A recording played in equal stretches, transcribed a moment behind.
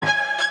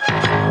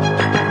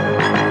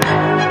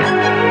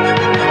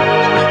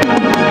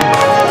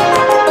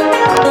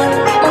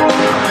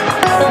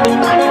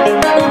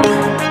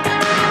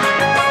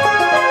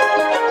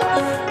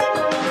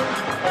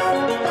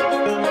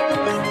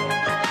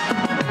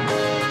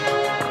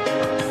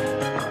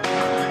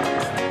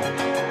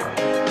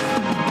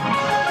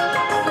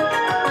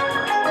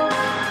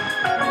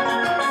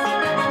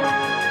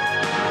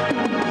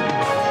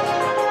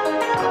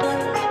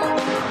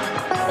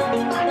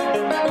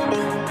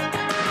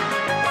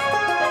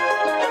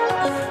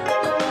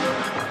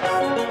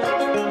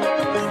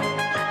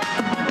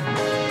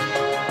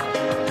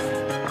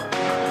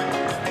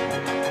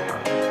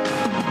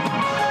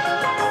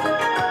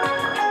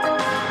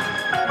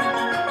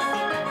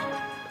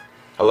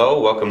Hello,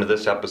 welcome to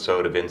this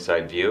episode of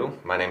Inside View.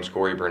 My name's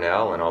Corey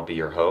Burnell and I'll be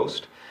your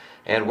host.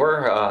 And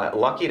we're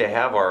lucky to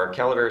have our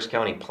Calaveras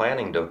County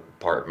Planning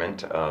Department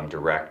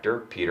Director,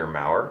 Peter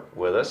Maurer,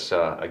 with us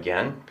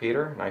again.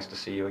 Peter, nice to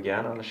see you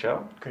again on the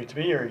show. Great to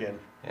be here again.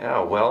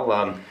 Yeah,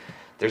 well,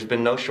 there's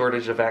been no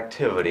shortage of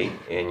activity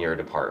in your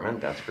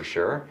department, that's for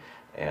sure.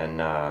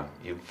 And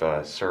you've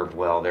served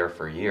well there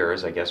for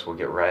years. I guess we'll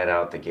get right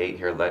out the gate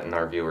here letting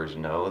our viewers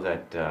know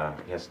that I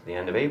guess the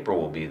end of April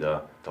will be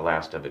the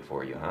last of it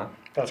for you, huh?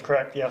 That's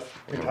correct, yes.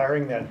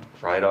 Retiring then.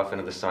 Right off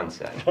into the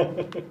sunset.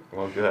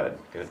 Well, good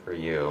for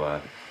you.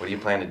 What do you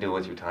plan to do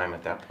with your time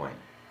at that point?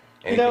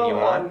 Anything you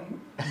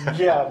want?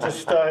 Yeah,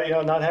 just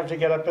not have to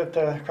get up at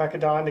the crack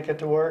of dawn to get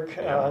to work.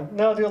 Yeah.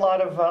 No, do a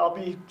lot of. I'll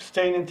be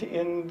staying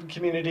in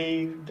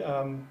community.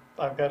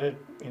 I've got a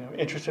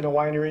interest in a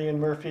winery in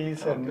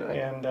Murphy's, Oh, and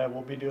good.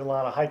 we'll be doing a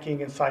lot of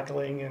hiking and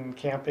cycling and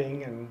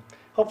camping and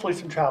hopefully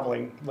some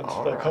traveling once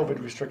All the right.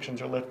 COVID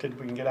restrictions are lifted.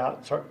 We can get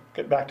out and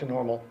get back to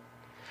normal.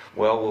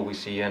 Well, will we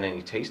see you in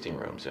any tasting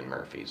rooms in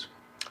Murphy's?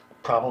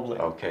 Probably.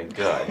 Okay,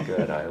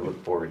 good. I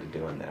look forward to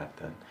doing that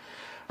then.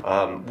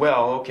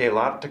 Okay, a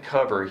lot to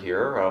cover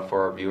here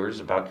for our viewers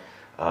about,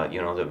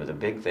 the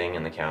big thing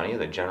in the county,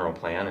 the general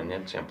plan and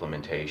its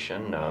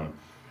implementation.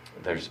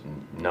 There's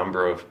a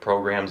number of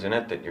programs in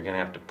it that you're going to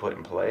have to put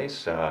in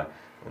place.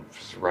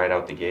 Just right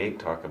out the gate,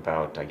 talk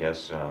about, I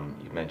guess,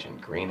 you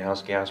mentioned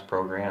greenhouse gas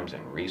programs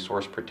and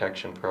resource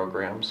protection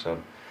programs. So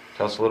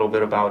tell us a little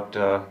bit about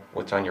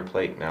what's on your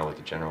plate now with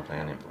the general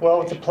plan implementation. Well,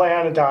 with the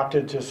plan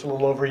adopted just a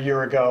little over a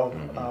year ago,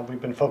 Mhm.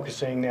 we've been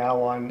focusing now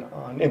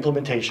on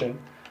implementation,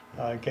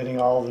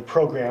 getting all the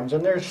programs,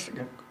 and there's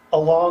a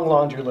long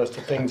laundry list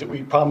of things that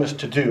we promised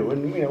to do,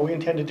 and we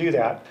intend to do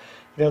that.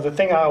 The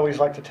thing I always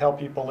like to tell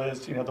people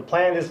is, the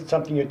plan isn't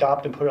something you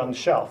adopt and put on the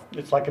shelf.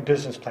 It's like a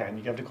business plan.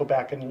 You have to go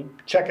back and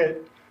check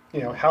it.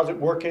 How's it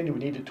working? Do we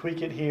need to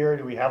tweak it here?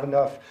 Do we have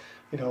enough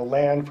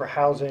land for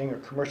housing or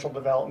commercial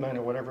development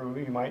or whatever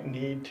we might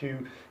need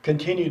to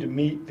continue to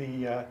meet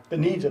the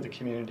needs of the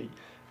community,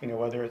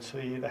 whether it's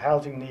the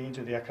housing needs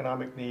or the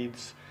economic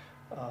needs.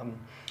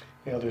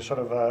 There's sort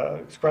of a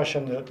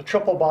expression, the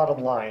triple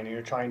bottom line.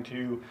 You're trying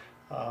to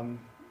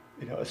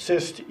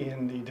assist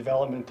in the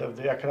development of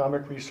the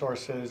economic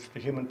resources, the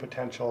human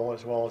potential,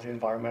 as well as the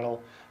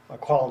environmental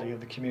quality of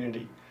the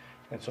community.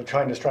 And so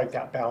trying to strike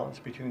that balance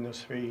between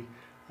those three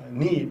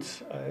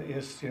needs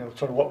is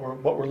sort of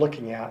what we're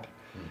looking at.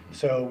 Mhm.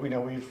 So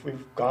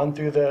we've gone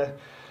through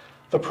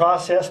the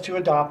process to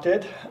adopt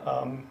it.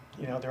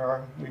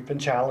 We've been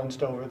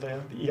challenged over the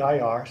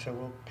EIR, so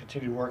we'll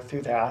continue to work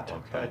through that.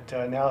 Okay.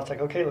 But now it's like,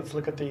 okay, let's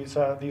look at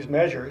these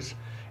measures,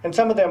 and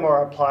some of them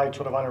are applied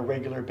sort of on a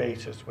regular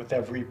basis with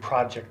every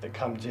project that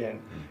comes in.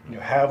 Mhm.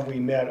 Have we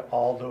met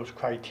all those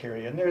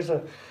criteria? And there's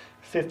a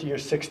 50 or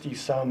 60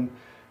 some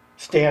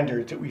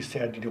standards that we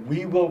said,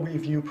 we will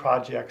review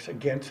projects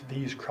against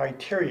these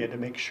criteria to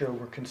make sure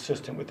we're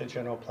consistent with the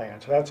general plan.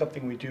 So that's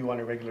something we do on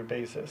a regular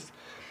basis.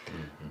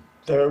 Mhm.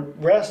 The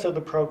rest of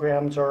the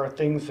programs are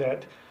things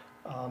that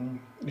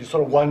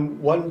sort of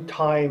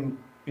one-time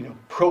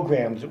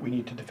programs that we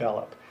need to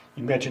develop.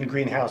 You mentioned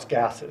greenhouse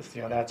gases.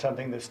 That's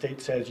something the state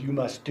says you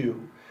must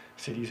do,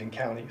 cities and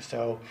counties.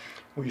 So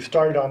we've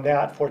started on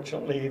that.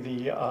 Fortunately,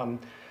 the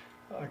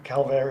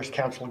Calaveras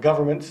Council of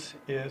Governments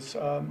is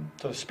sort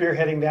of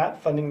spearheading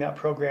that, funding that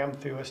program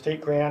through a state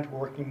grant. We're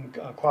working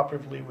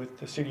cooperatively with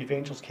the City of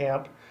Angels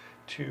Camp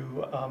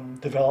to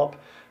develop,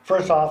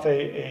 first off,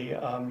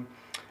 an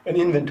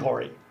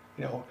inventory.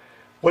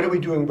 What are we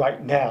doing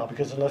right now?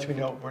 Because unless we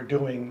know what we're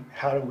doing,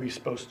 how are we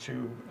supposed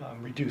to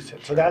reduce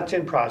it? So that's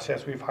in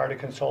process. We've hired a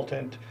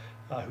consultant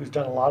who's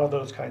done a lot of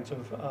those kinds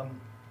of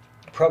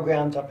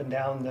programs up and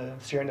down the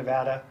Sierra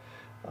Nevada,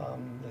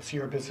 the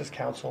Sierra Business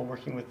Council,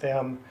 working with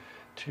them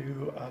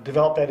to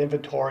develop that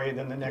inventory.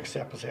 Then the next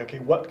step is say, okay,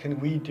 what can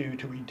we do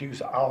to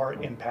reduce our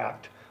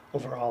impact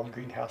overall in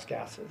greenhouse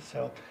gases?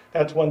 So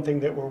that's one thing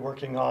that we're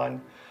working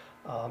on.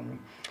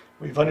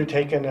 We've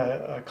undertaken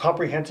a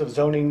comprehensive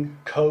zoning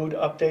code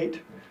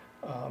update.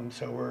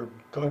 So we're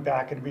going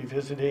back and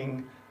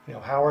revisiting,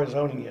 how our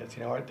zoning is.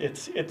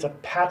 It's a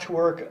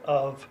patchwork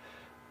of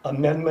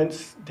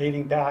amendments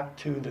dating back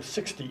to the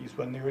 60s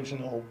when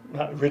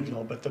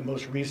the but the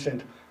most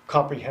recent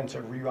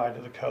comprehensive rewrite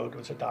of the code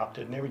was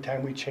adopted. And every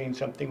time we change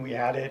something, we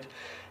add it.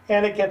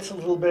 And it gets a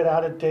little bit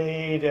out of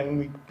date, and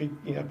we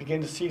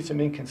begin to see some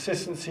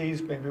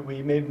inconsistencies. Maybe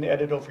we made an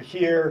edit over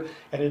here,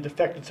 and it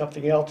affected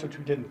something else, which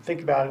we didn't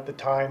think about at the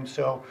time.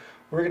 So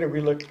we're going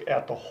to relook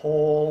at the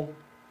whole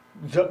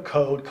zip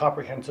code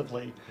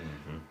comprehensively,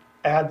 Mhm.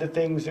 add the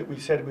things that we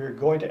said we were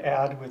going to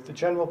add with the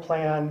general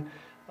plan,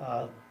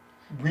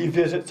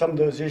 revisit some of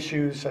those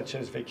issues such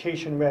as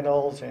vacation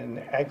rentals and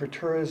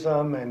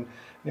agritourism, and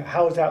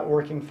how is that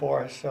working for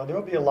us. So there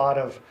will be a lot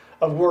of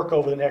work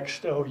over the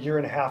next year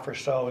and a half or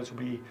so as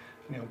we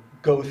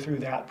go through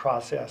that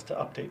process to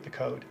update the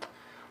code.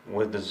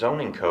 with the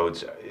zoning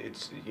codes,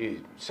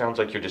 it sounds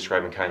like you're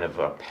describing kind of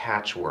a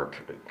patchwork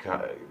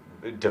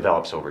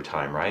develops over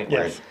time, right?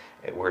 Yes.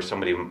 Where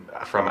somebody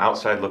from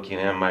outside looking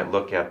in might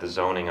look at the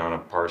zoning on a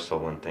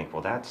parcel and think,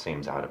 well, that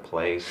seems out of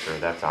place, or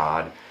that's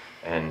odd.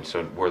 And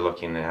so we're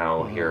looking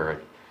now here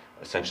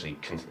at essentially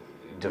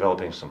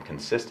developing some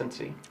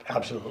consistency.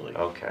 Absolutely.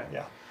 Okay.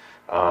 Yeah.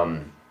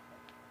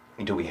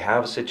 Do we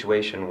have a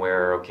situation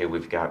where, okay,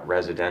 we've got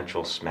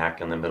residential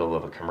smack in the middle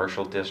of a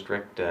commercial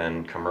district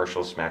and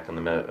commercial smack in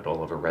the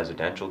middle of a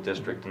residential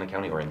district in the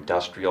county, or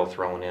industrial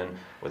thrown in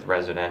with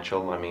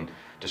residential? I mean,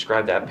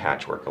 describe that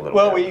patchwork a little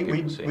Well,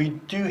 bit. we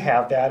do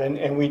have that,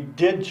 and we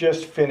did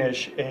just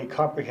finish a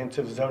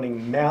comprehensive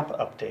zoning map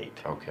update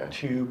Okay.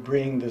 to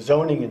bring the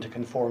zoning into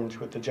conformance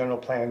with the general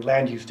plan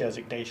land use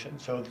designation.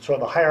 So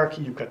the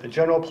hierarchy, you've got the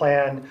general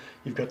plan,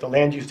 you've got the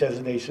land use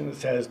designation that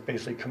says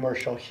basically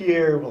commercial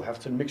here, we'll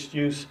have some mixed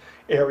use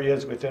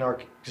areas within our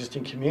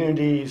existing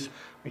communities,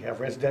 we have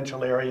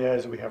residential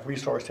areas, we have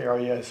resource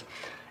areas.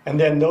 And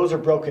then those are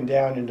broken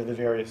down into the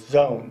various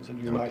zones,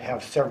 and you might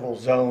have several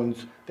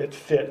zones that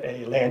fit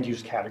a land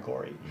use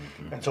category.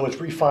 And so it's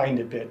refined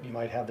a bit. You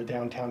might have the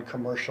downtown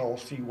commercial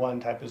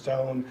C1 type of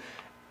zone.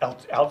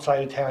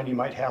 Outside of town, you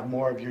might have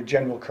more of your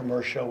general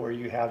commercial where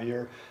you have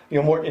your,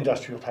 more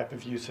industrial type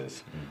of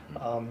uses.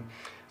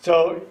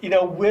 So,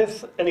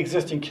 with an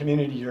existing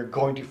community, you're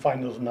going to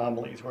find those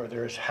anomalies where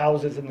there's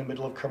houses in the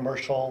middle of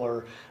commercial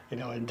or,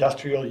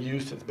 industrial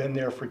use that's been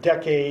there for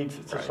decades.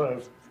 It's Right. a sort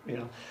of,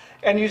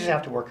 and you just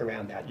have to work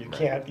around that. You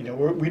can't,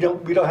 we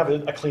don't have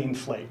a clean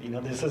slate.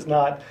 This is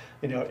not,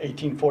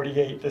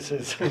 1848. This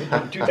is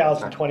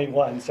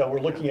 2021. So we're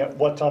looking at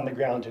what's on the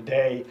ground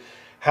today.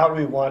 How do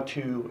we want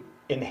to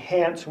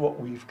enhance what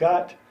we've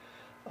got?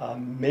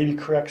 Maybe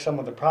correct some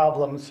of the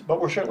problems, but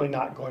we're certainly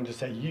not going to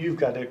say you've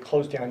got to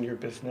close down your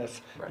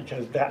business Right.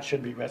 because that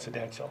should be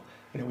residential.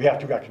 We have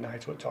to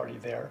recognize what's already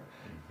there.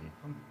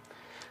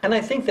 And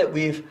I think that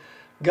we've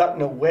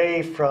gotten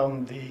away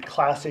from the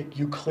classic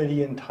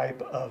Euclidean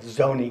type of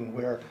zoning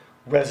where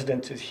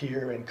residence is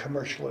here and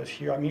commercial is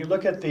here. I mean, you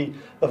look at the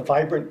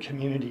vibrant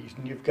communities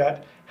and you've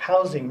got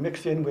housing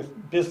mixed in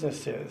with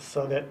businesses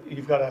so that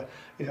you've got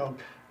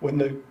when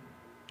the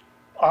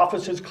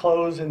offices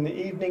close in the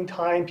evening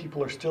time,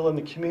 people are still in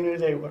the community,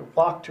 they would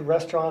walk to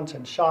restaurants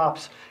and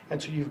shops,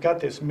 and so you've got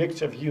this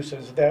mix of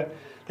uses that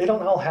they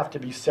don't all have to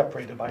be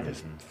separated by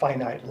this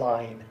finite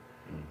line.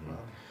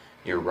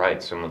 You're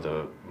right. Some of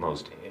the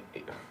most,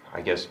 I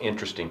guess,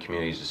 interesting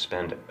communities to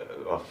spend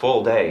a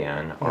full day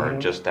in are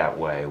just that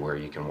way, where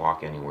you can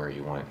walk anywhere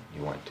you want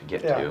to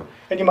get Yeah, to.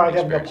 and you might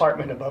have an experience.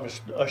 apartment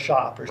above a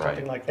shop or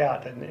something Right. like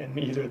that, and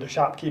either the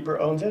shopkeeper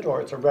owns it or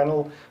it's a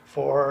rental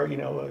for,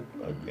 an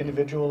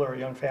individual or a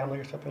young family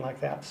or something like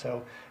that.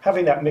 So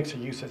having that mix of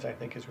uses, I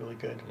think, is really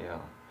good. Yeah.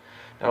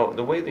 Now,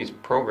 the way these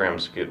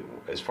programs get,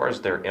 as far as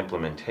their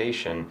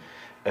implementation,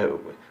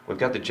 we've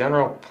got the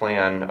general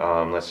plan,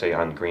 let's say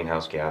on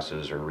greenhouse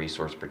gases or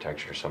resource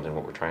protection or something,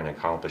 what we're trying to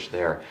accomplish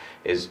there.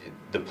 Is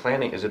it the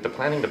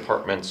planning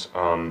department's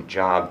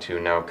job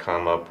to now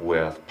come up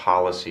with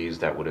policies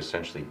that would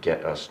essentially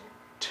get us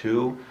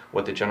to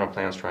what the general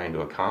plan is trying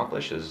to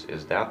accomplish?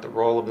 Is that the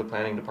role of the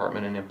planning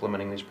department in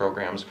implementing these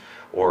programs?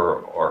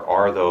 Or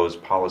are those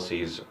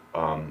policies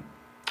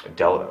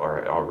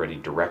are already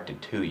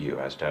directed to you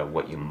as to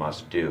what you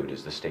must do?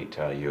 Does the state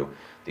tell you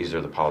these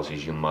are the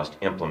policies you must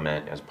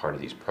implement as part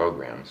of these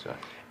programs?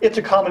 It's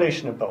a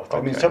combination of both. I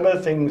mean, Okay. some of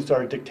the things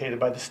are dictated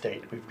by the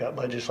state. We've got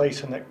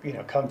legislation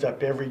that, comes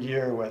up every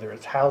year, whether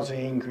it's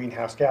housing,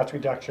 greenhouse gas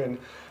reduction,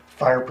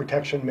 fire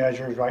protection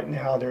measures. Right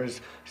now,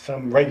 there's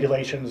some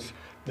regulations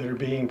that are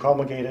being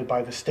promulgated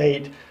by the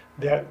state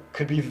that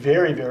could be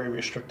very, very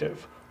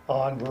restrictive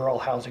on rural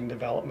housing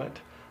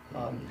development.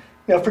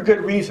 For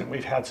good reason.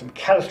 We've had some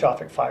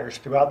catastrophic fires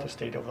throughout the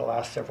state over the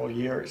last several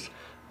years.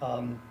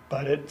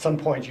 But at some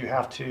point, you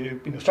have to,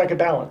 strike a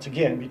balance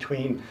again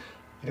between,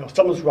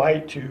 someone's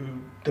right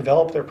to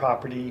develop their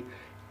property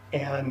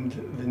and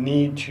the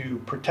need to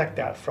protect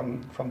that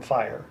from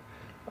fire.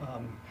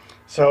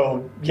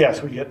 So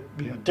yes, we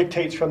get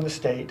dictates from the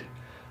state.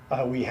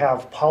 We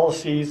have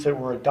policies that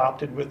were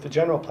adopted with the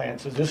general plan.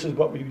 So this is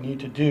what we need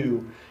to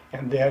do,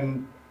 and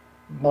then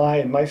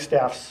my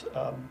staff's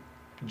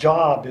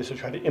job is to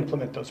try to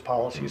implement those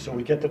policies. So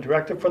we get the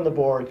directive from the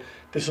board.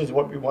 This is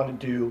what we want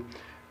to do.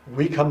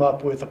 We come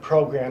up with a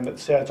program that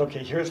says,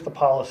 okay, here's the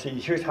policy.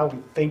 Here's how we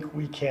think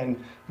we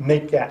can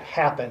make that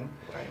happen.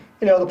 Right.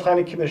 The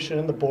planning commission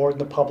and the board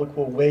and the public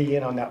will weigh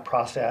in on that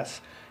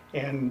process.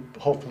 And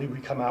hopefully we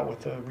come out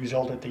with a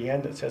result at the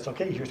end that says,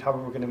 okay, here's how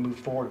we're going to move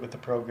forward with the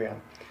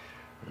program.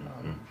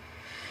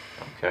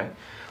 Okay.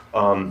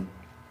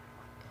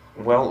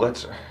 Well,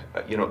 let's,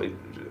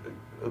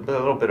 a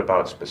little bit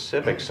about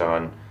specifics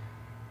on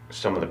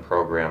some of the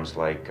programs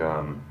like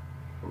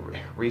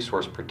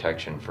resource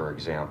protection, for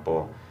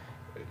example.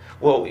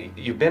 Well,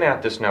 you've been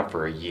at this now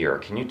for a year.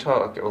 Can you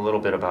talk a little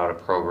bit about a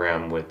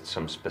program with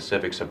some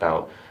specifics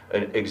about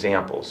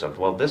examples of,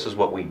 well, this is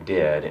what we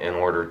did in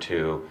order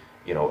to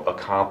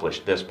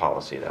accomplish this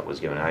policy that was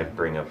given. I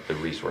bring up the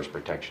resource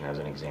protection as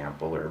an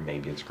example, or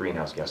maybe it's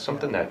greenhouse gas,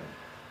 something that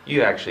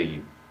you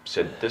actually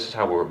said, this is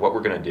what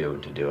we're going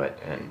to do it.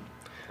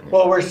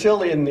 Well, we're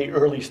still in the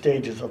early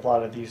stages of a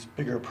lot of these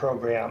bigger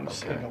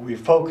programs. Okay. We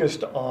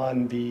focused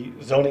on the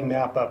zoning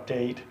map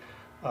update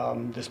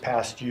this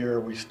past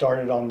year. We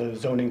started on the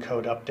zoning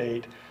code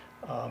update.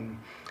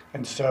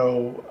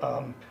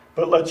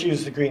 But let's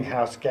use the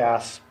greenhouse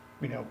gas.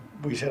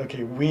 We said,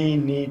 okay, we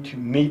need to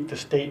meet the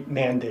state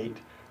mandate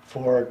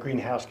for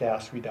greenhouse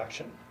gas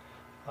reduction.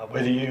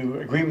 Whether you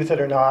agree with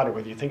it or not, or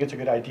whether you think it's a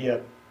good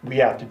idea, we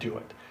have to do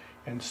it.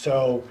 And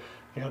so,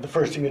 the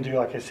first thing to do,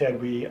 like I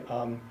said, we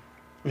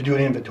do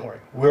an inventory.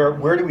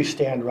 Where do we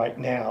stand right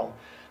now?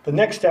 The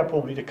next step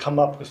will be to come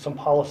up with some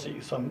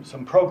policies,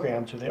 some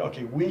programs where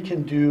okay, we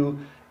can do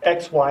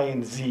X, Y,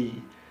 and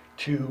Z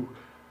to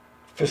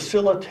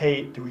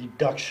facilitate the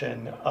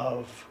reduction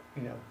of,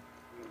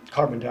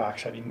 carbon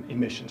dioxide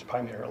emissions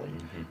primarily.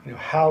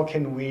 How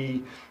can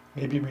we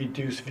maybe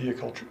reduce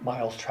vehicle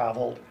miles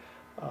traveled?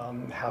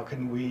 How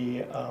can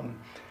we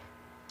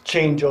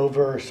change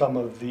over some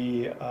of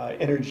the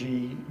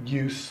energy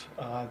use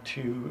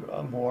to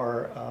a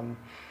more,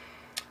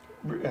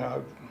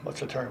 what's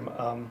the term?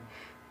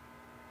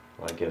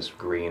 Well, I guess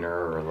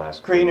greener or less.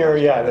 Greener,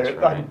 yeah. That's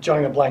right. I'm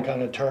drawing a blank on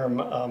the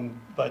term,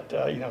 but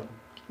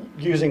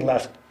using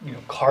less,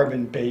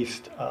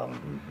 carbon-based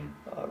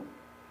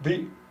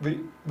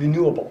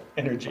renewable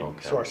energy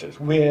sources,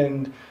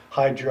 wind,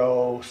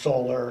 hydro,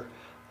 solar,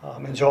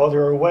 and so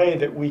there are a way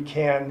that we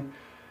can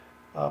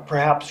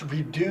perhaps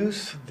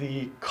reduce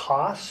the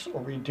costs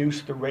or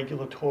reduce the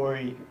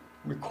regulatory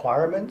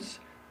requirements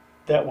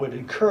that would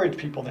encourage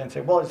people then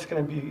say, well, it's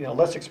going to be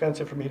less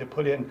expensive for me to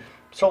put in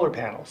solar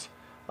panels.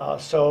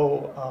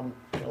 So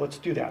let's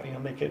do that.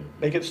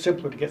 Make it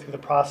simpler to get through the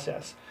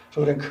process.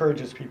 So it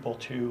encourages people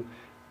to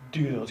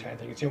do those kind of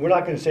things. We're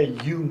not going to say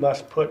you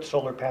must put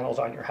solar panels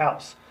on your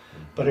house,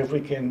 but if we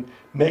can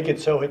make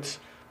it so it's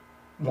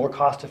more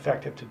cost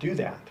effective to do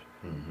that,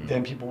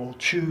 then people will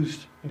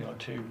choose,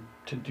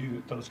 to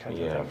do those kinds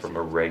of Yeah, things. from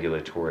a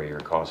regulatory or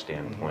cost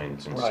standpoint,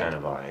 it's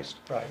incentivized.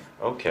 Right.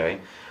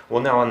 Okay.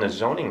 Well, now on the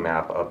zoning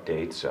map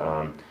updates,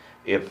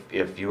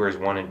 if viewers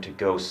wanted to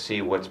go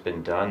see what's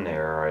been done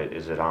there,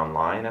 is it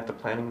online at the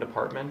planning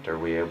department? Are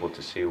we able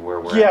to see where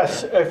we're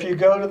Yes, at there? if you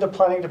go to the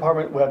planning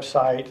department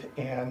website,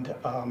 and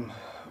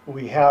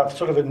we have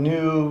sort of a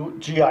new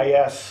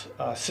GIS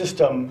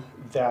system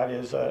that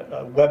is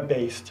a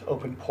web-based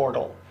open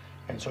portal.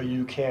 And so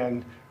you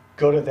can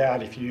go to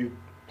that. If you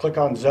click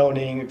on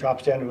zoning, it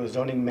drops down to a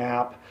zoning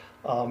map,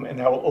 and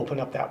that will open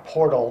up that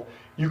portal.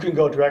 You can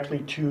go directly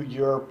to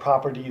your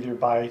property either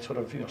by sort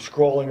of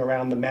scrolling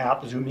around the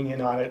map, zooming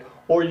in on it,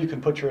 or you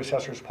can put your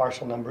assessor's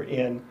parcel number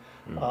in,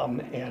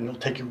 and it'll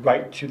take you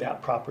right to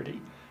that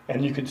property.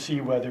 And you can see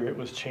whether it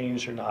was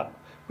changed or not.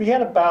 We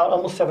had about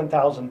almost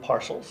 7,000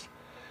 parcels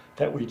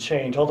that we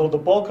changed, although the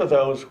bulk of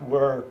those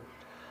were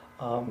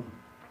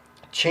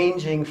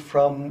changing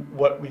from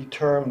what we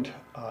termed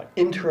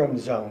interim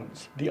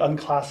zones, the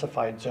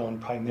unclassified zone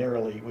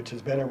primarily, which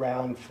has been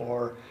around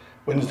for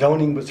when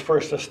zoning was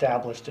first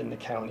established in the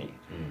county.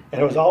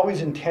 And it was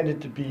always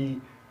intended to be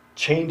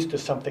changed to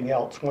something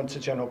else once the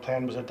general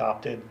plan was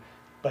adopted,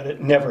 but it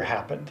never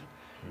happened.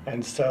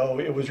 And so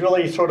it was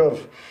really sort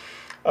of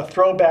a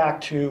throwback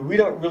to, we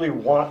don't really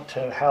want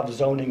to have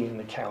zoning in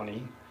the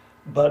county,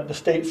 but the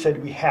state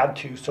said we had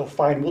to, so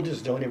fine, we'll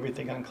just zone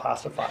everything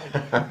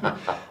unclassified.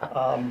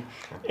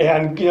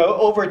 And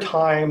over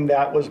time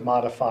that was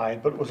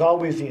modified, but it was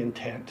always the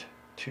intent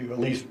to, at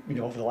least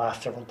over the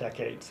last several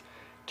decades,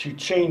 to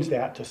change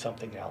that to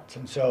something else.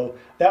 And so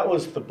that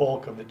was the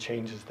bulk of the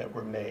changes that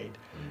were made.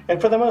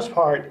 And for the most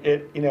part,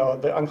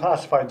 the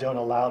unclassified zone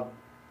allowed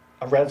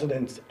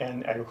residence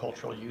and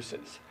agricultural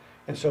uses.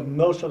 And so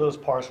most of those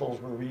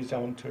parcels were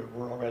rezoned to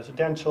rural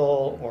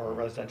residential or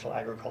residential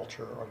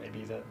agriculture, or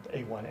maybe the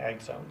A1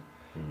 ag zone.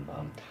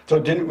 So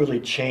it didn't really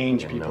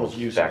change people's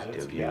uses.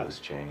 Effective use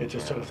change. It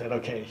just sort of said,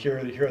 okay, here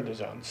are the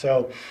zones.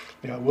 So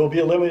we'll be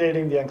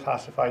eliminating the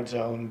unclassified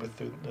zone with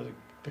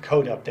the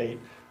code update.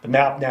 The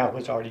map now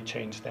has already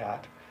changed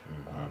that.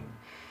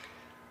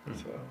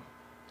 So.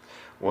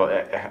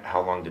 Well,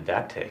 how long did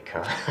that take?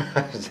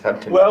 Has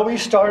that been- Well, we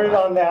started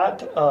on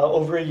that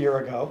over a year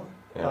ago.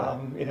 Yeah.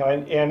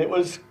 And it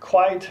was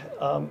quite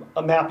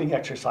a mapping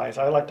exercise.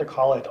 I like to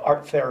call it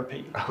art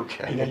therapy.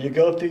 Okay. You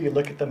go through, you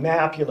look at the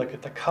map, you look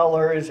at the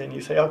colors, and you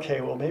say,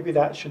 okay, well, maybe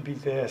that should be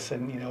this,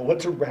 and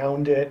what's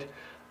around it.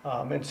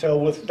 And so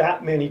with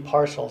that many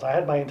parcels, I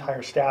had my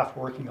entire staff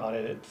working on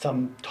it at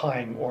some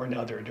time or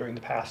another during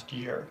the past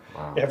year.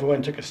 Wow.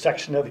 Everyone took a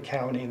section of the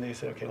county and they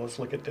said, okay, let's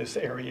look at this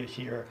area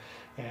here.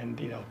 And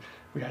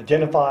we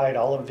identified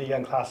all of the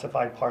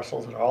unclassified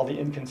parcels and all the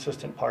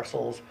inconsistent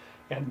parcels,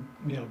 and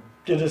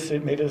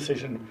made a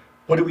decision,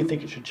 what do we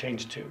think it should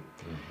change to?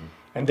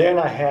 And then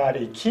I had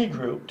a key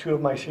group, 2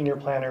 of my senior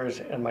planners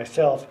and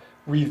myself,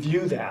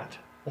 review that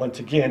once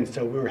again,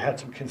 so we had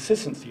some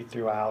consistency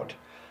throughout.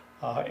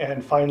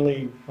 And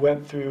finally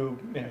went through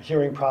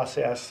hearing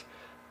process,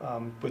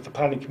 with the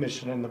Planning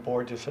Commission, and the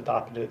board just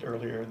adopted it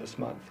earlier this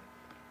month.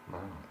 Wow.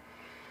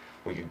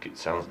 Well, it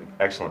sounds like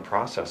excellent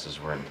processes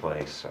were in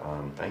place.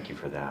 Thank you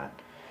for that.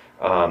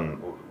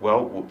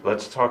 Well,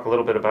 let's talk a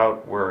little bit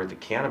about where the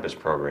cannabis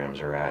programs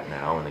are at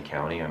now in the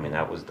county. I mean,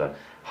 that was the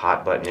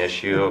hot button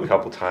issue a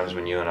couple times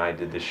when you and I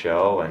did the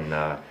show,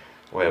 and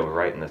we were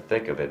right in the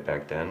thick of it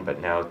back then. But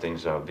now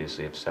things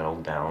obviously have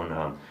settled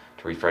down.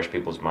 To refresh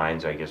people's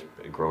minds, I guess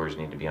growers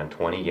need to be on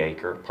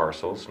 20-acre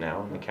parcels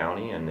now in the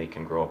county, and they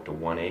can grow up to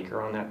 1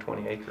 acre on that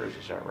 20 acres.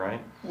 Is that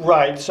right?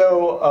 Right.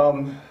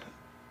 So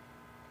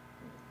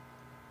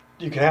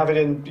you can have it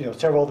in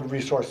several of the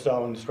resource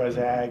zones: res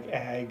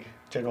ag,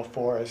 general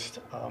forest.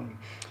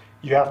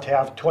 You have to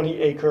have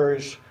 20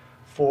 acres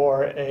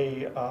for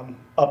a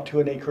up to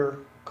an acre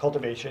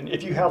cultivation.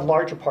 If you have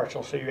larger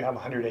parcels, say you have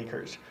 100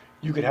 acres,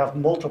 you could have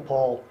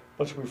multiple,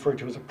 what's referred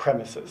to as a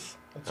premises.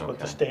 That's what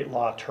the state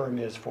law term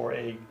is for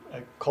a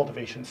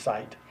cultivation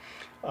site.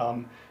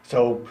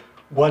 So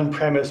one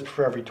premise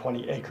for every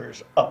 20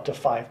 acres, up to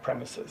 5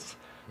 premises.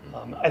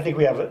 I think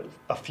we have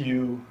a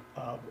few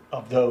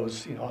of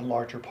those, on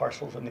larger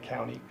parcels in the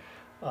county.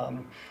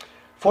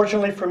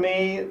 Fortunately for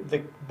me, the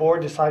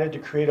board decided to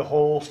create a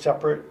whole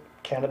separate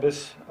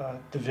cannabis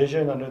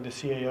division under the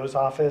CAO's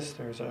office.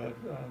 There's a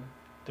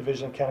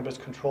Division of Cannabis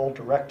Control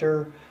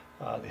Director,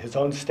 his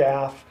own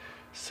staff.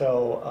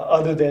 So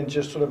other than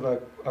just sort of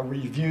a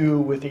review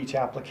with each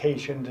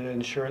application to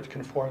ensure it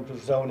conforms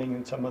with zoning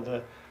and some of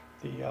the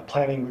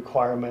planning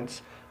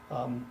requirements,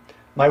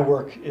 my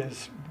work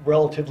is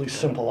relatively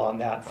simple on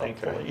that,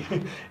 thankfully.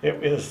 Okay.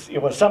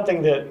 It was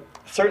something that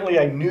certainly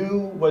I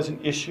knew was an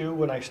issue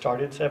when I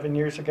started 7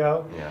 years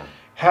ago. Yeah.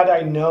 Had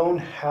I known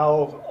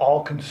how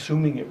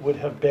all-consuming it would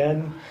have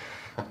been,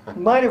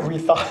 might have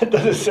rethought the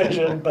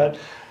decision, but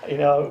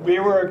we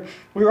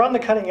were on the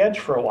cutting edge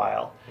for a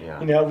while.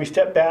 Yeah. We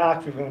stepped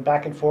back, we went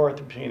back and forth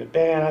between a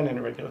ban and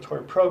a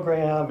regulatory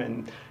program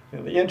and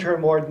the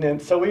interim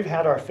ordinance. So we've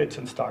had our fits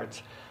and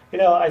starts.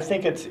 I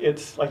think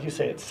it's like you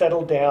say, it's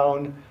settled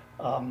down.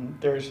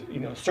 There's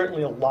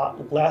certainly a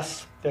lot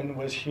less than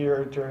was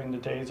here during the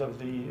days of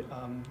the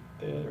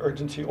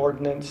urgency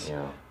ordinance.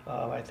 Yeah.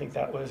 I think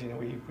that was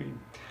we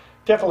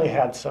definitely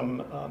had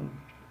some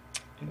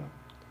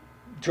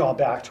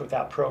drawbacks with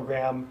that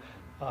program.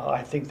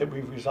 I think that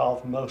we've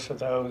resolved most of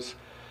those.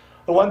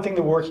 The one thing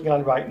they're working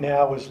on right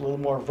now is a little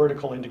more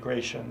vertical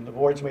integration. The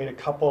board's made a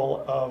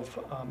couple of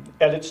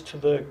edits to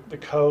the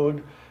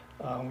code.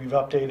 We've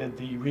updated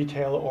the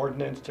retail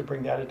ordinance to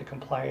bring that into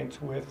compliance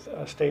with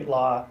state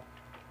law.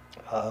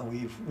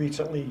 We've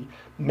recently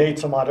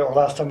made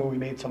last summer we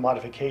made some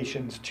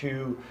modifications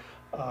to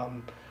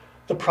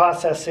the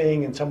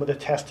processing and some of the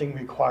testing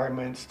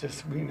requirements.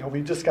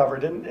 We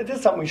discovered, and it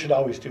is something we should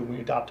always do when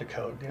we adopt a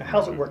code.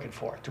 How's it working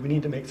for us? Do we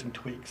need to make some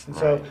tweaks? And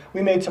so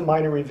we made some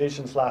minor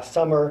revisions last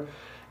summer,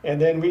 and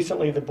then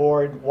recently the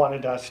board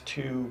wanted us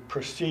to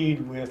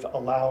proceed with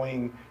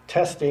allowing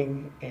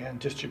testing and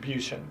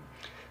distribution.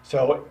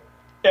 So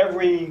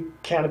every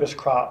cannabis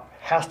crop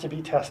has to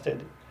be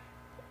tested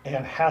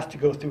and has to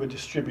go through a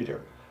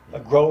distributor. A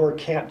grower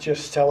can't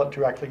just sell it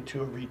directly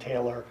to a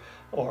retailer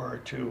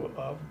or to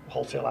a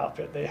wholesale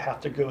outfit. They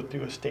have to go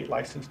through a state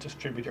licensed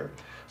distributor.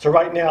 So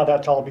right now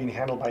that's all being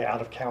handled by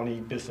out-of-county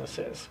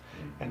businesses.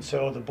 And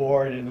so the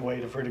board, in a way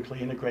to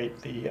vertically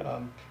integrate the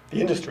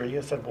industry,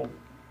 has said, well,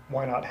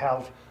 why not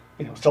have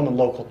someone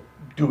local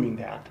doing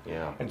that?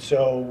 Yeah. And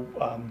so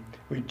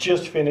we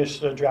just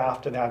finished the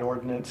draft of that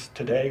ordinance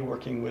today,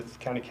 working with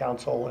County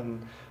Council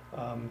and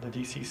the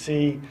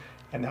DCC,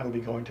 and that'll be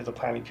going to the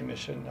Planning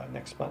Commission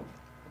next month.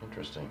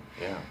 Interesting.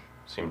 Yeah.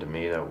 Seemed to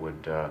me that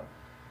would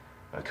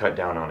cut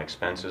down on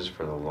expenses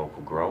for the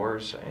local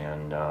growers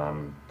and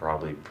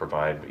probably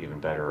provide even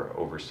better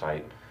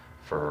oversight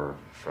for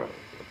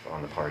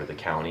on the part of the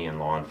county and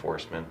law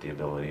enforcement, the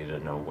ability to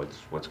know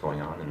what's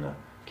going on in the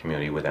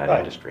community with that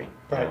industry.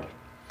 Right.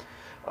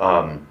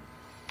 Yeah.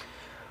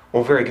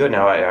 Well, very good.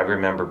 Now, I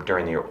remember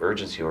during the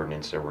urgency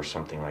ordinance, there were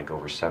something like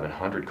over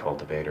 700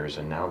 cultivators,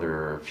 and now there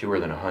are fewer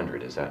than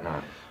 100. Is that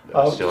not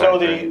still so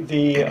accurate?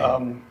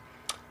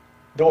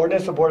 The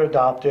ordinance the board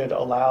adopted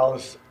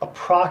allows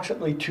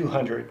approximately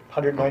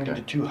 190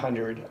 to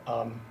 200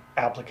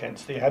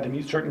 applicants. They had to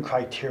meet certain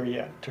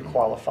criteria to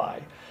qualify.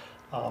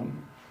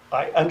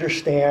 I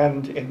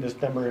understand, and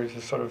this number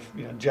is sort of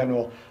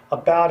general,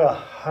 about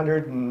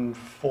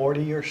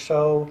 140 or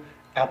so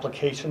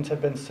applications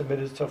have been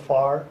submitted so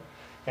far,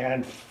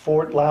 and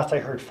last I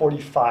heard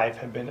 45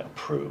 have been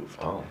approved.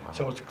 Oh, wow.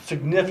 So it's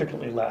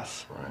significantly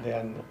less Right.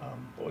 than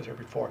what was there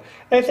before.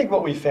 And I think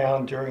what we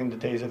found during the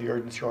days of the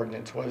urgency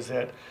ordinance was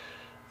that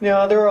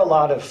there were a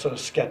lot of sort of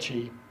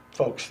sketchy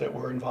folks that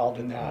were involved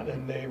in that,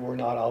 and they were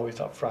not always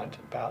upfront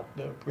about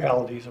the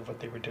realities of what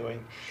they were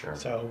doing. Sure.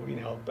 So,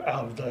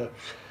 out of the,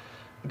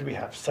 do we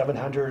have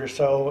 700 or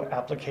so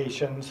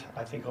applications?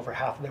 I think over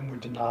half of them were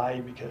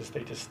denied because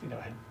they just,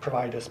 had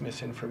provided us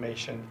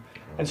misinformation.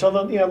 And so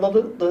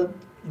the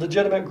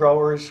legitimate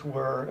growers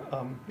were,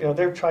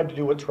 they've tried to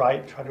do what's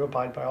right, try to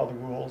abide by all the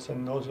rules,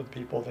 and those are the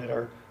people that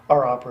are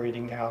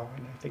operating now,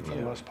 and I think for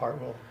the most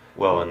part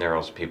Well, and there are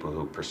also people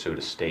who pursued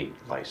a state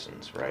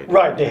license, right?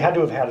 Right, they had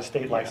to have had a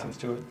state Yeah. license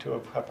to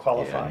have Yeah,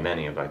 qualified. and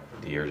many of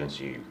the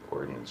urgency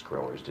ordinance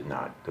growers did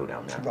not go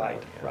down that road.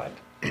 Right,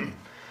 yeah.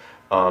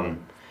 right.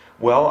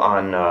 Well,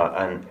 on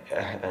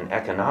an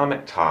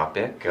economic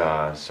topic,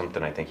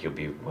 something I think you'll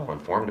be well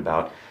informed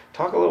about,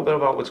 talk a little bit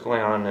about what's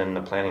going on in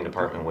the planning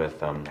department with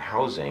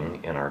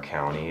housing in our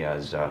county,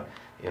 as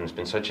it's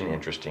been such an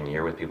interesting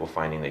year with people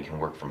finding they can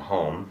work from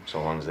home,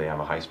 so long as they have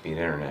a high-speed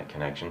internet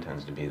connection,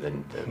 tends to be the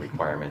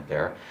requirement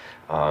there.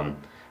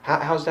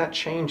 How's that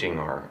changing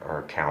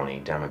our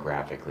county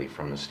demographically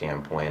from the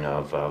standpoint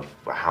of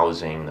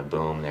housing, the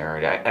boom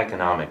there?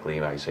 Economically,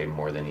 I say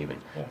more than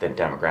even than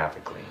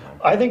demographically.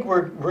 I think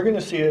we're going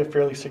to see a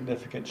fairly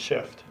significant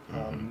shift.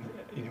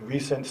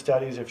 Recent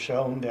studies have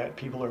shown that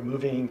people are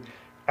moving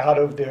out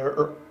of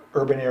their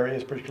urban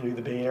areas, particularly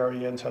the Bay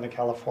Area and Southern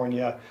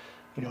California,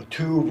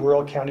 to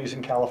rural counties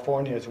in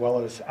California as well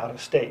as out of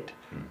state.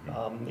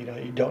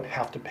 You don't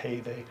have to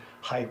pay the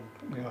high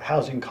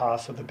housing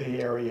costs of the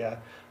Bay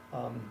Area.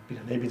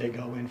 Maybe they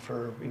go in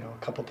for a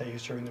couple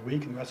days during the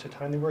week, and the rest of the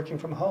time they're working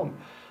from home.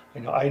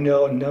 I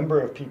know a number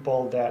of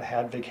people that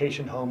had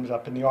vacation homes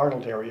up in the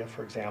Arnold area,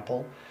 for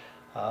example.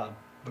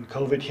 When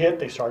COVID hit,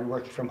 they started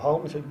working from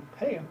home and said,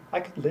 "Hey, I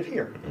could live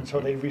here." And so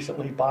they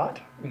recently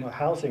bought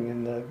housing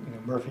in the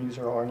Murphys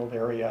or Arnold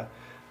area.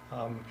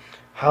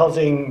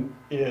 Housing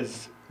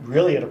is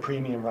really at a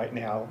premium right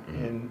now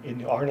in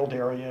the Arnold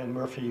area and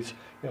Murphys.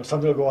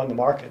 Something will go on the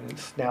market and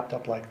it's snapped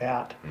up like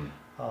that.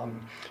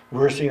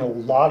 We're seeing a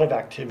lot of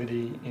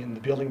activity in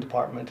the building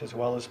department as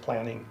well as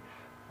planning.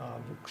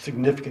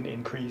 Significant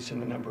increase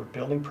in the number of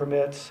building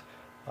permits,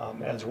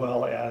 as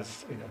well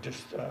as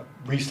just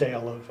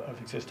resale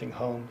of existing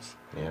homes.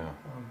 Yeah.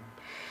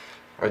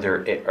 Are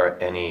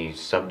there any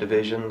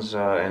subdivisions,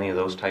 any of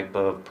those type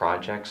of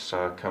projects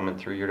coming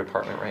through your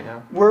department right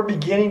now? We're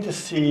beginning to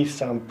see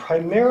some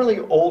primarily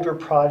older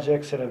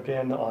projects that have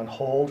been on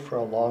hold for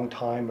a long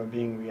time are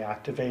being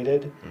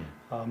reactivated.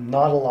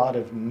 Not a lot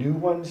of new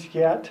ones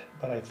yet,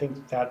 but I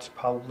think that's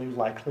probably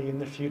likely in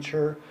the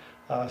future.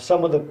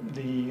 Some of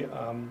the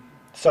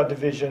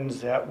subdivisions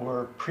that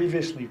were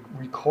previously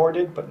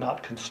recorded but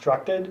not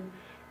constructed.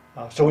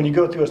 So when you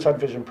go through a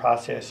subdivision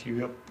process,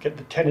 you get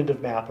the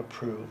tentative map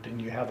approved,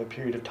 and you have a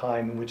period of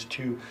time in which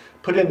to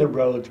put in the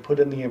roads, put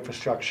in the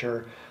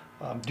infrastructure,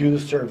 do the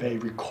survey,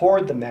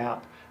 record the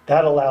map.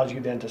 That allows you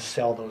then to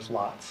sell those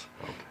lots.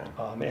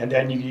 Okay. And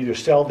then you either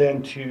sell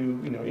them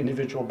to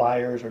individual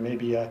buyers, or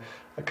maybe a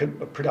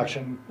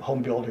production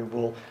home builder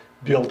will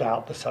build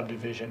out the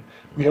subdivision.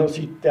 We don't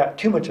see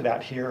too much of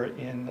that here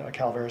in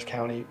Calaveras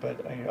County, but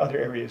in other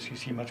areas you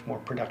see much more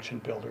production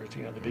builders,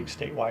 the big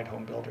statewide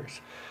home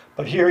builders.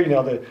 But here,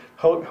 the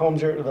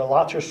the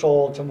lots are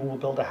sold, someone will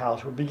build a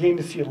house. We're beginning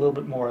to see a little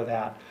bit more of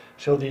that.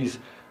 So these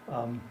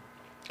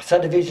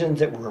subdivisions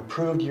that were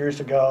approved years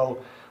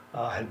ago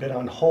had been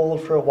on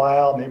hold for a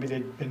while. Maybe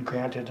they'd been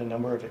granted a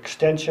number of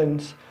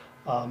extensions.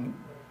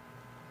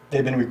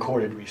 They've been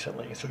recorded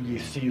recently, so you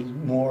see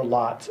more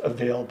lots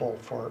available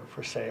for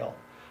sale.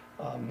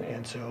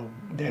 And so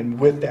then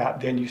with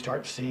that, then you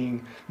start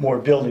seeing more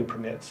building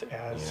permits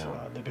as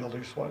the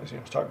builders want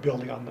to start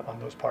building on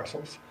those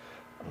parcels.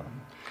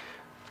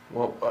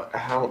 Well,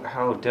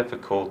 how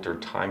difficult or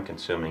time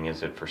consuming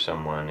is it for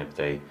someone if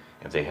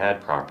they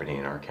had property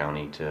in our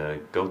county to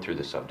go through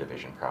the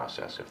subdivision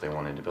process if they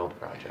wanted to build a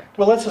project?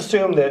 Well, let's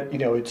assume that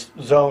it's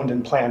zoned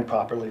and planned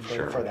properly for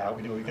Sure. that.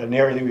 We've got an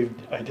area that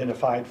we've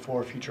identified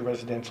for future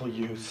residential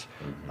use.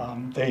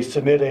 They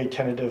submit a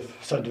tentative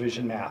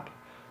subdivision map.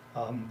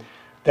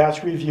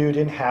 That's reviewed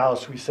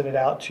in-house. We send it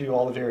out to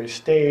all the various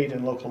state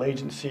and local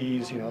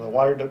agencies.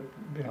 The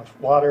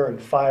water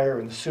and fire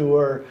and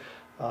sewer.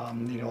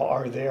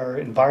 Are there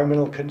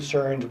environmental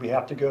concerns? We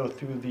have to go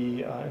through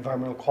the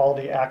Environmental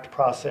Quality Act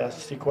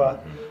process, CEQA,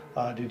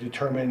 to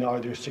determine are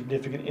there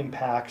significant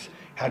impacts?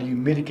 How do you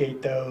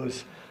mitigate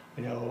those?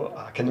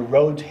 Can the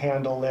roads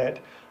handle it?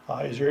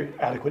 Is there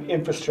adequate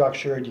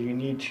infrastructure? Do you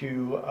need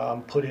to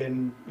put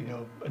in,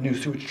 a new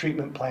sewage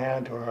treatment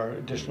plant or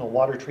additional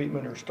water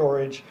treatment or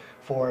storage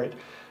for it?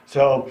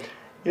 So,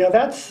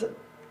 that's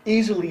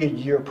easily a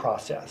year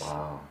process.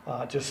 Wow.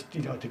 Just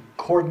to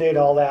coordinate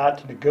all that,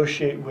 to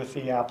negotiate with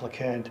the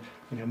applicant,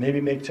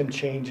 maybe make some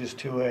changes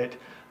to it.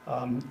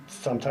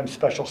 Sometimes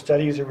special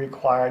studies are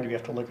required. We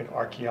have to look at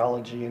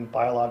archaeology and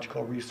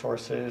biological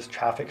resources,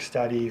 traffic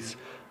studies,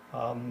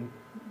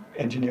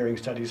 engineering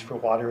studies for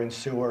water and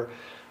sewer.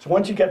 So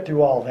once you get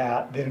through all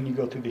that, then you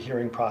go through the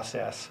hearing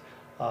process,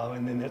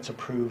 and then it's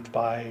approved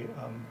by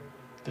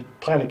the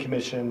Planning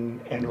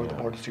Commission and or the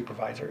Board of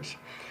Supervisors.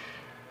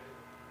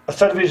 A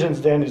subdivision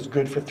then is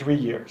good for 3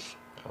 years.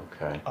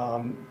 Okay.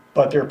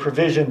 But there are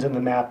provisions in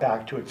the MAP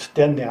Act to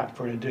extend that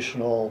for an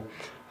additional,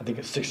 I think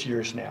it's 6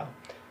 years now.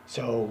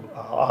 So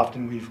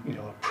often we've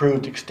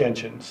approved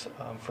extensions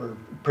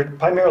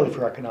primarily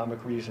for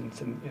economic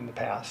reasons in the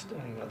past.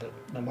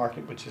 The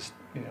market was just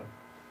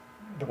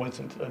there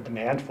wasn't a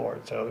demand for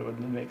it, so it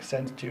wouldn't make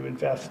sense to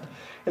invest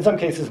in some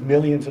cases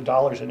millions of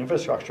dollars in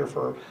infrastructure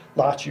for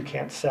lots you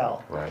can't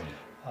sell. Right.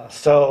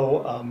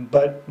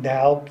 But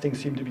now things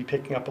seem to be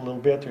picking up a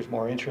little bit, there's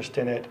more interest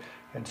in it,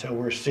 and so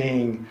we're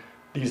seeing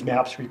these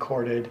maps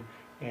recorded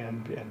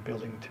and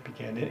building to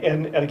begin.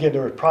 And again,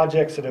 there were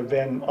projects that have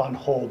been on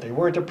hold. They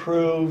weren't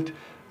approved,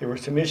 there were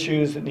some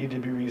issues that needed to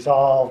be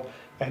resolved,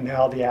 and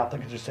now the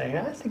applicants are saying,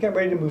 I think I'm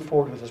ready to move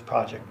forward with this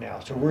project now.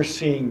 So we're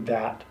seeing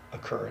that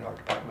occur in our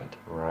department.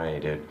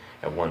 Right.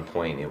 At one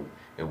point,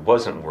 it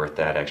wasn't worth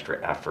that extra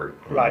effort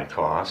and Right.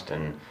 cost,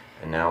 and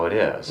now it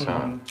is.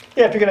 Huh?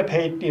 Yeah, if you're gonna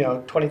pay,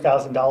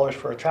 $20,000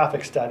 for a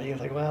traffic study, it's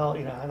like, well,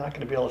 I'm not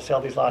gonna be able to sell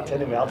these lots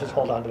anyway, I'll just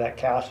hold on to that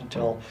cash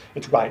until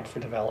it's right for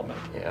development.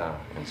 Yeah,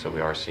 and so we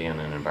are seeing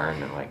an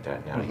environment like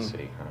that now, you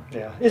see. Huh?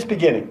 Yeah, it's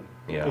beginning.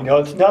 Yeah.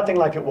 It's nothing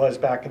like it was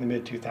back in the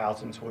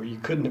mid-2000s where you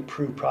couldn't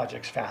approve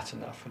projects fast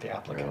enough for the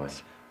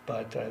applicants.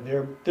 But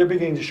they're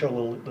beginning to show a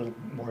little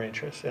more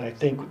interest. And I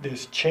think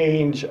this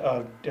change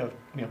of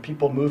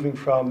people moving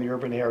from the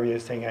urban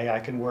areas saying, hey, I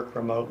can work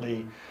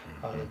remotely,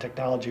 the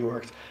technology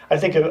works. I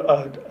think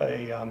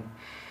a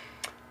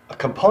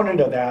component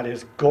of that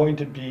is going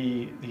to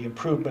be the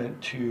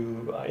improvement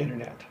to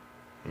internet.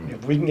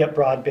 If we can get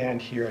broadband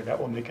here, that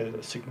will make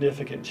a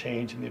significant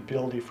change in the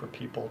ability for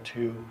people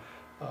to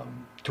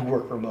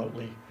work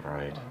remotely.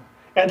 Right.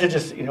 And to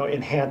just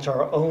enhance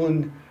our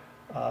own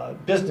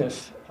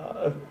business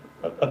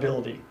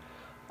ability.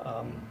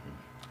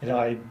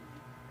 I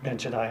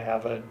mentioned I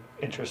have an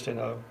interest in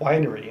a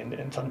winery,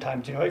 and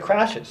sometimes it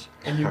crashes,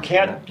 and you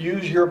can't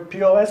use your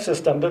POS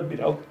system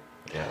to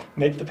Yeah.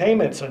 make the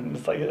payments, and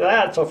it's like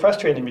it's so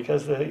frustrating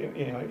because the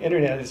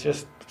internet is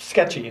just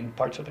sketchy in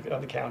parts of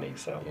the county.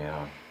 So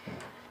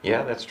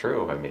Yeah, that's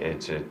true. I mean,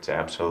 it's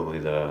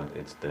absolutely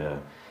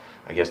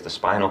I guess the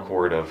spinal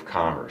cord of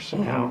commerce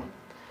now.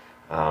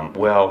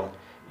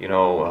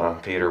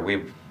 Peter,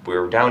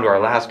 we're down to our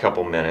last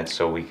couple minutes,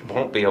 so we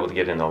won't be able to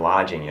get into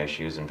lodging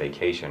issues and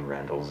vacation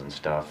rentals and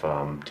stuff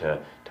to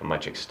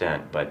much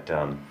extent. But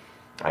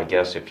I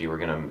guess if you were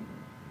going to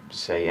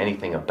say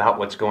anything about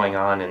what's going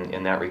on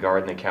in that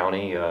regard in the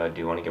county, do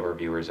you want to give our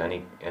viewers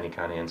any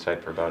kind of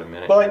insight for about a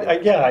minute? Well,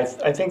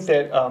 I think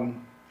that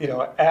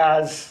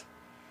as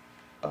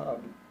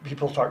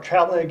people start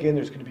traveling again,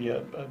 there's going to be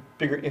a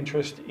bigger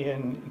interest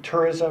in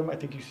tourism. I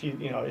think you see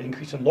an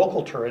increase in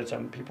local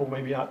tourism. People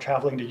maybe not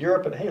traveling to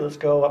Europe, but hey, let's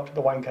go up to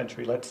the wine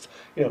country. Let's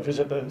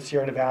visit the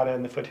Sierra Nevada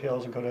and the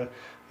foothills and go to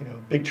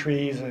big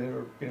trees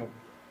or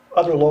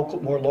other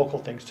more local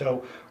things.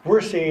 So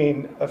we're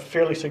seeing a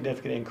fairly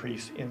significant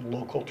increase in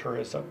local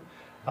tourism,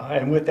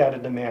 and with that a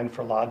demand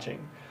for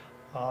lodging.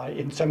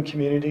 In some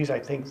communities, I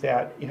think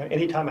that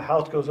anytime a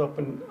house goes up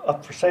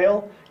for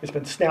sale, it's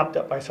been snapped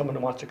up by someone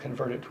who wants to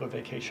convert it to a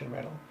vacation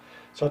rental.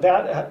 So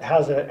that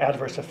has an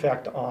adverse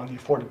effect on the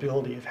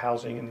affordability of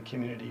housing in the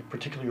community,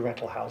 particularly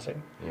rental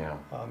housing. Yeah.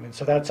 And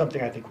so that's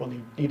something I think we'll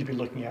need to be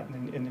looking at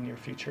in the near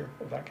future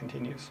if that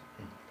continues.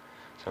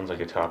 Sounds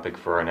like a topic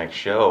for our next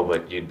show,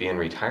 but you'd be in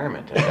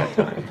retirement at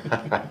that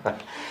time.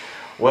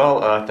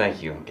 Well,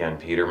 thank you again,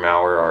 Peter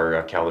Maurer,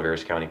 our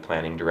Calaveras County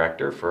Planning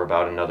Director, for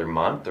about another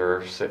month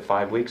or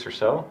 5 weeks or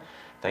so.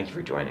 Thank you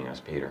for joining us,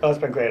 Peter. Oh, it's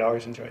been great. I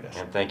always enjoy this.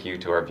 And thank you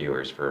to our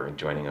viewers for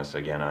joining us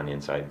again on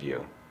Inside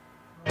View.